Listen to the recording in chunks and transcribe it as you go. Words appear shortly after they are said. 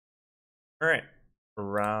All right,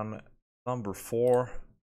 round number 4.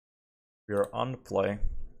 We are on the play.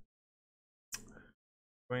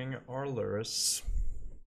 Doing our Lurrus.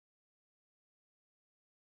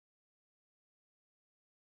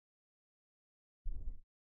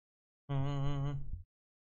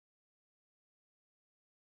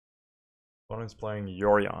 One is playing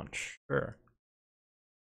Yorion. Sure.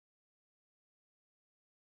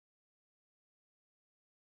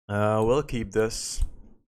 We'll keep this.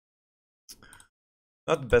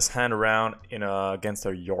 Not the best hand around in against a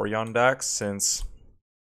Yorion deck, since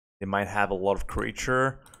they might have a lot of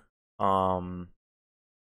creature. We'll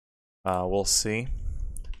see.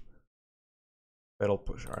 It'll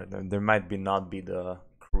push. Alright, there might not be the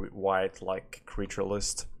white like creature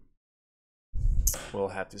list. We'll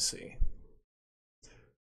have to see.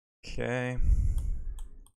 Okay.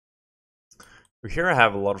 Here I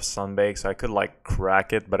have a lot of Sunbaked, so I could like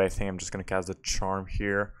crack it, but I think I'm just gonna cast the Charm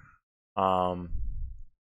here.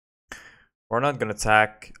 We're not gonna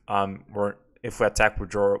attack. If we attack with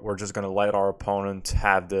draw, we're just gonna let our opponent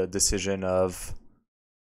have the decision of,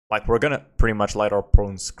 like, we're gonna pretty much let our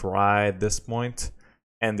opponent scry at this point,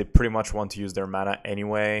 and they pretty much want to use their mana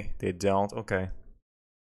anyway. They don't. Okay,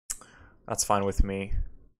 that's fine with me.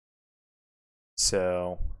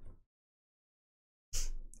 So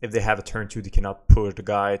if they have a turn 2, they cannot push the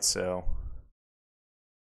guide, so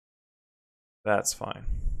that's fine.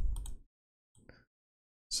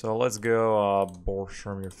 So let's go Boros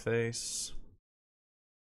Charm your face.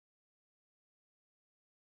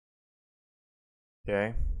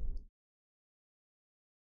 Okay.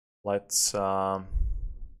 Let's do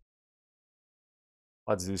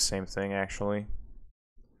the same thing actually.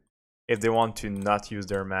 If they want to not use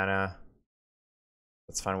their mana,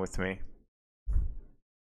 that's fine with me.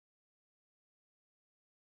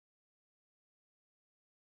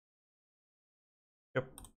 Yep.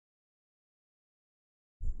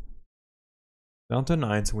 Down to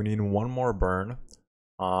 9, so we need one more burn.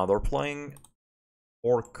 They're playing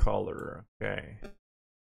 4 color. Okay.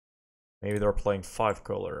 Maybe they're playing 5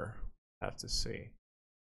 color. Have to see.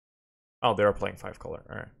 Oh, they're playing 5 color.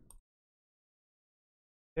 Alright.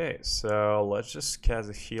 Okay, so let's just cast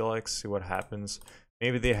a Helix, see what happens.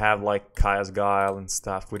 Maybe they have like Kaya's Guile and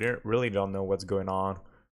stuff. We really don't know what's going on.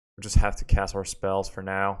 We just have to cast our spells for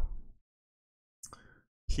now.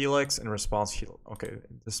 Helix in response. Okay,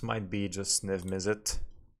 this might be just Niv-Mizzet.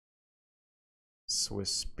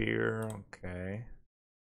 Swiftspear. Okay.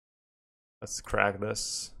 Let's crack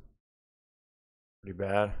this. Pretty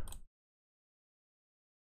bad.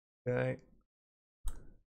 Okay.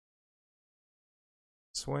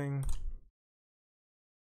 Swing.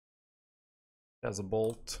 Has a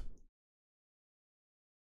bolt.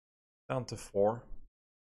 Down to 4.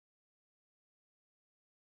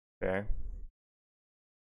 Okay.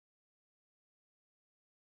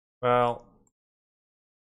 Well,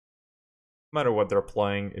 no matter what they're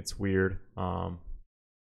playing, it's weird. 5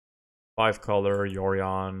 color,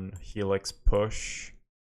 Yorion, Helix push.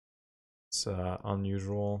 It's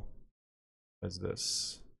unusual. What's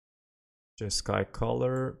this? Just sky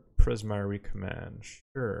color, Prismary command.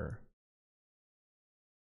 Sure.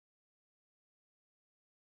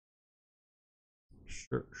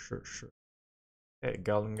 Sure. Okay,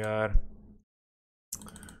 Goblin.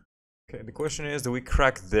 Okay, the question is, do we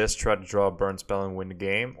crack this, try to draw a burn spell and win the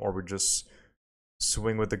game, or we just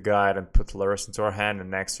swing with the guide and put Lurrus into our hand,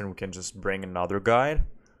 and next turn we can just bring another guide?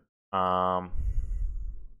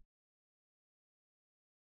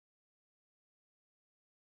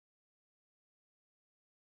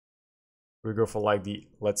 We go for like the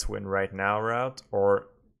let's win right now route, or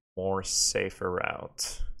more safer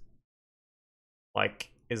route? Like,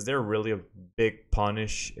 is there really a big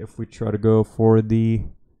punish if we try to go for the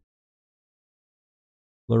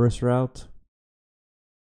Lurrus route?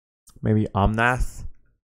 Maybe Omnath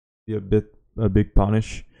be a big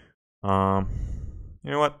punish. You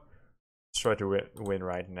know what? Let's try to win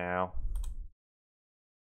right now.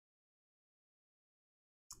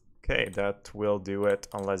 Okay, that will do it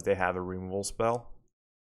unless they have a removal spell.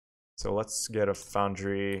 So let's get a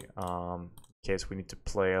Foundry in case we need to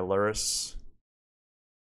play a Lurrus.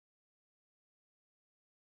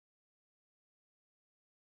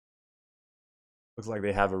 Looks like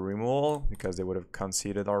they have a removal because they would have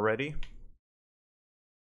conceded already.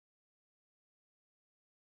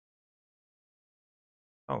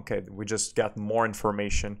 Okay, we just got more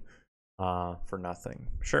information for nothing.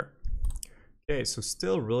 Sure. Okay, so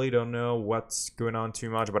still really don't know what's going on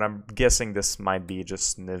too much, but I'm guessing this might be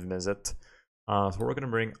just Niv-Mizzet. So we're going to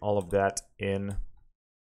bring all of that in.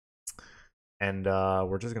 And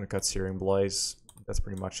we're just going to cut Searing Blaze. That's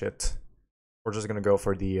pretty much it. we're just gonna go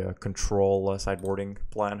for the control sideboarding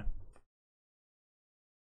plan.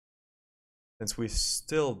 Since we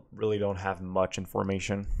still really don't have much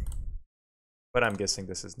information. But I'm guessing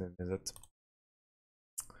this is Niv-Mizzet.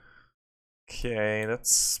 Okay,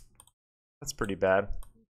 that's pretty bad.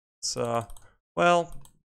 So, well,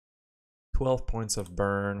 12 points of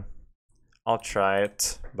burn. I'll try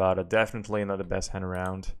it, but definitely not the best hand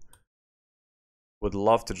around. Would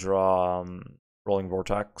love to draw Roiling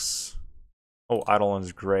Vortex. Oh, Eidolon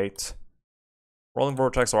is great. Roiling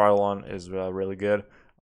Vortex or Eidolon is really good.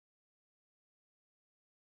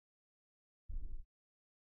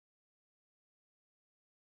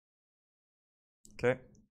 Okay.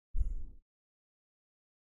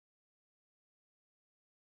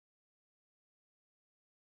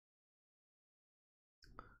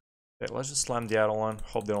 Okay, let's just slam the Eidolon.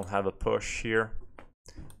 Hope they don't have a push here.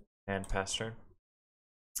 And pass turn.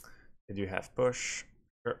 They do have push.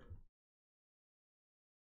 Sure.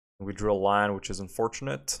 We drew a line, which is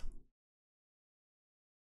unfortunate.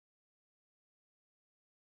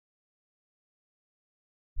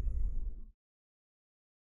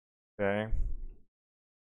 Okay.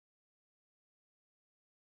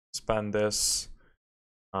 Spend this.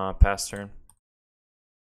 Pass turn.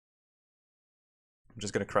 I'm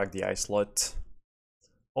just gonna crack the Islet.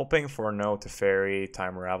 Hoping for a no to Fairy,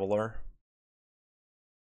 Time Raveler.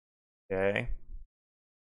 Okay.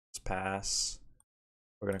 Let's pass.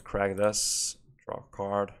 We're gonna crack this. Draw a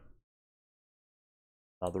card.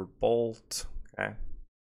 Another Bolt. Okay.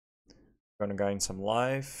 We're gonna gain some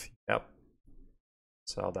life. Yep.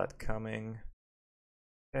 Saw that coming.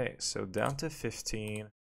 Okay, so down to 15.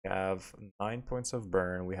 We have 9 points of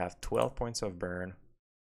burn. We have 12 points of burn.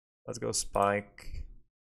 Let's go spike.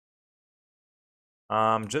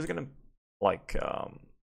 I'm just gonna like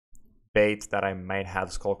bait that I might have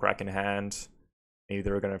Skullcrack in hand. Maybe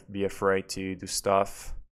they're gonna be afraid to do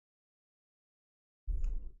stuff.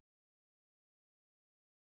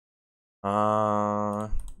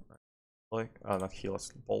 Like not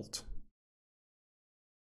Helix, Bolt.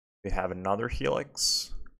 We have another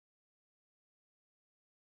Helix.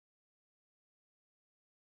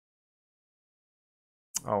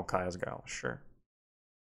 Oh, Kaya's Gal, sure.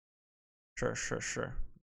 Sure.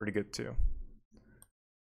 Pretty good too.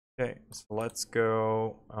 Okay, so let's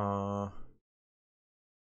go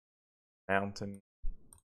Mountain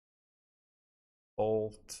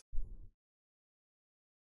Bolt.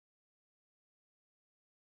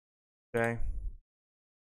 Okay.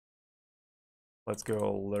 Let's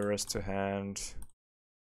go Lurrus to hand.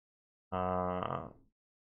 Let's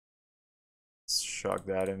shock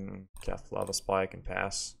that in, cast Lava Spike and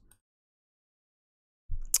pass.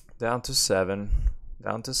 Down to 7,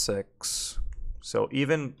 down to 6. So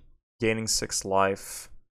even gaining 6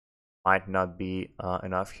 life might not be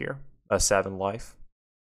enough here. 7 life.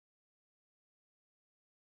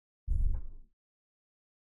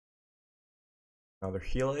 Another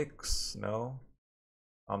Helix, no.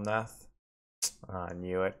 Omnath. I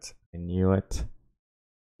knew it. You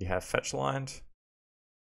have fetch land.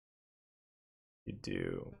 You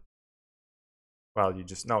do. Well, you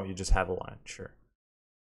just have a line, sure.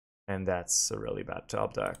 And that's a really bad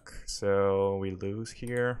top deck. So we lose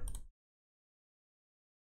here.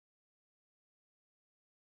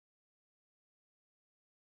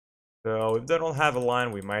 So if they don't have a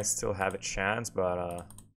line, we might still have a chance, but it's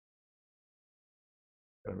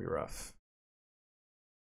gonna be rough.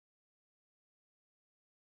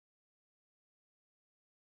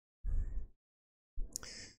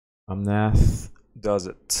 Omnath does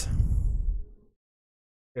it.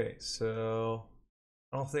 Okay, so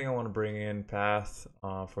I don't think I want to bring in Path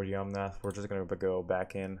for the Omnath. We're just gonna go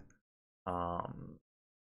back in.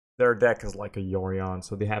 Their deck is like a Yorion,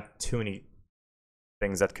 so they have too many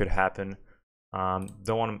things that could happen. Don't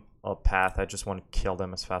want a Path. I just want to kill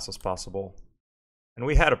them as fast as possible. And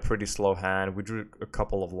we had a pretty slow hand. We drew a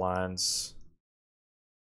couple of lands.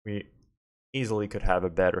 We easily could have a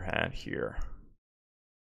better hand here.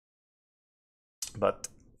 But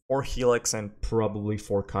 4 Helix and probably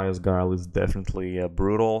 4 Kaya's Guile is definitely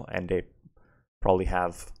brutal, and they probably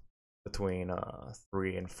have between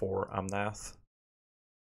 3 and 4 Omnath.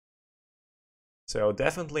 So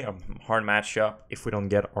definitely a hard matchup if we don't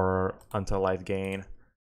get our anti-life gain.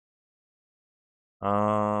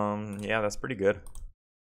 Yeah, that's pretty good.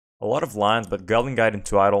 A lot of lines, but Goblinguide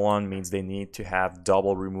into Eidolon means they need to have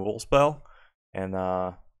double removal spell, and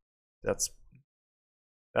that's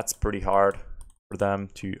pretty hard for them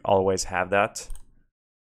to always have that.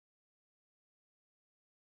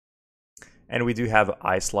 And we do have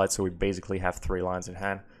Ice Light, so we basically have 3 lines in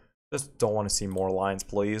hand. Just don't want to see more lines,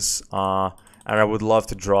 please. And I would love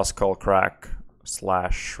to draw Skullcrack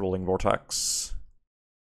 / Roiling Vortex.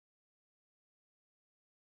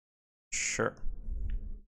 Sure.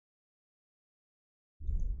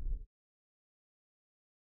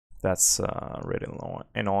 That's really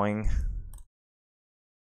annoying.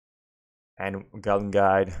 And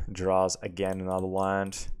Ggforgoblinguide draws again another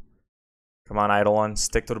land. Come on, Eidolon,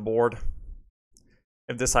 stick to the board.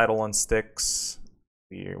 If this Eidolon sticks,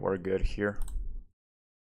 we're good here.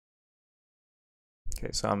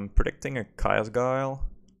 Okay, so I'm predicting a Chaos Guile.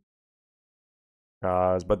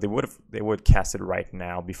 But they would cast it right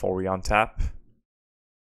now before we untap.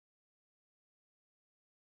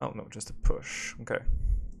 Oh no, just a push. Okay.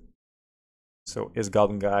 So is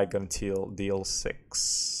Ggforgoblinguide gonna deal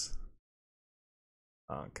 6?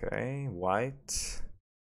 Okay, white.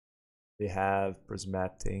 They have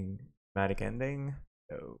prismatic ending.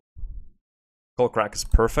 No. Skullcrack is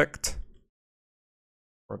perfect.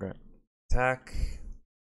 We're gonna attack.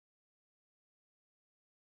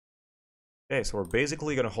 Okay, so we're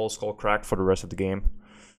basically gonna hold Skullcrack for the rest of the game.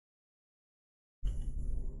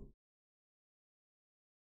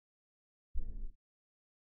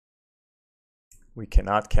 We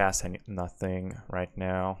cannot cast nothing right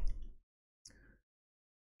now.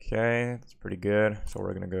 Okay, that's pretty good. So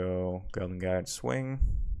we're gonna go Ggforgoblinguide swing.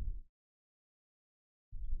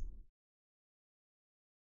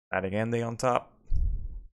 Adding ending on top.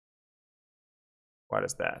 What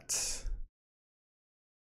is that?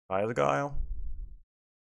 Chaos Guile.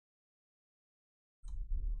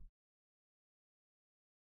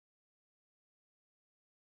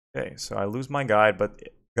 Okay, so I lose my guide, but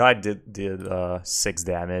guide did 6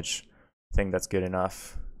 damage. I think that's good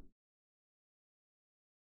enough.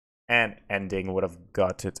 And ending would have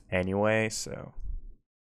got it anyway, so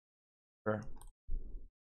sure.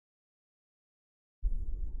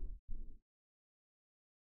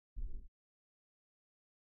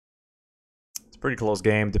 It's a pretty close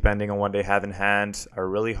game depending on what they have in hand. I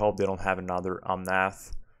really hope they don't have another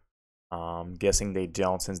Omnath. Guessing they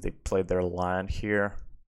don't since they played their land here.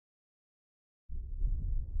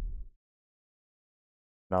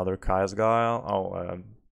 Another Chaos Guile. Oh,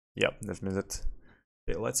 yep, Niv-Mizzet.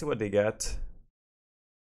 Okay, let's see what they get.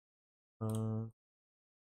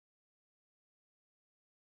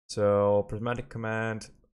 So, Prismatic Command,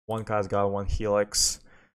 1 Chaos Guile, 1 Helix.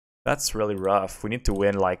 That's really rough. We need to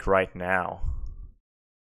win, like, right now.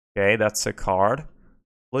 Okay, that's a card.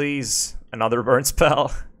 Please, another burn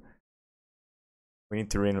spell. We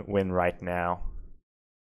need to win right now.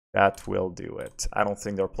 That will do it. I don't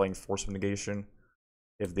think they're playing Force of Negation.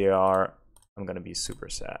 If they are, I'm gonna be super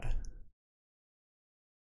sad.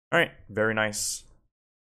 Alright, very nice.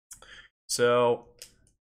 So,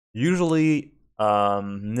 usually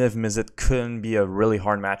Niv-Mizzet couldn't be a really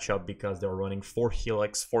hard matchup because they were running 4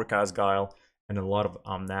 Helix, 4 Chaos Guile, and a lot of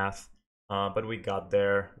Omnath. But we got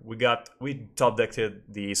there. We top decked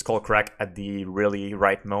the Skullcrack at the really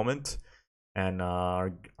right moment, and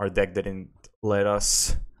our deck didn't let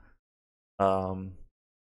us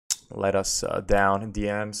down in the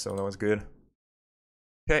end, so that was good.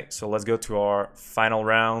 Okay, so let's go to our final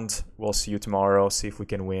round. We'll see you tomorrow. See if we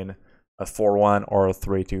can win a 4-1 or a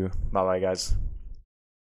 3-2. Bye bye, guys.